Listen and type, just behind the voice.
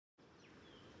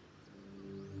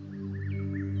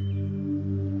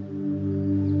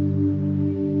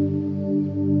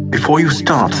Before you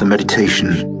start the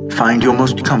meditation, find your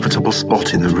most comfortable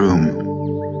spot in the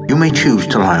room. You may choose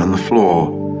to lie on the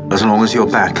floor, as long as your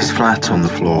back is flat on the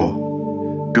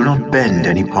floor. Do not bend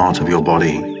any part of your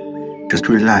body. Just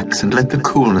relax and let the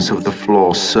coolness of the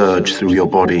floor surge through your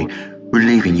body,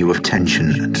 relieving you of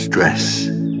tension and stress.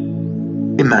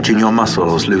 Imagine your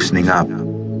muscles loosening up.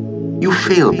 You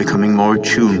feel becoming more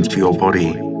attuned to your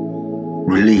body.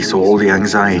 Release all the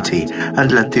anxiety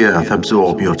and let the earth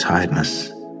absorb your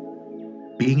tiredness.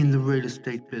 Being in the real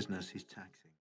estate business is taxing.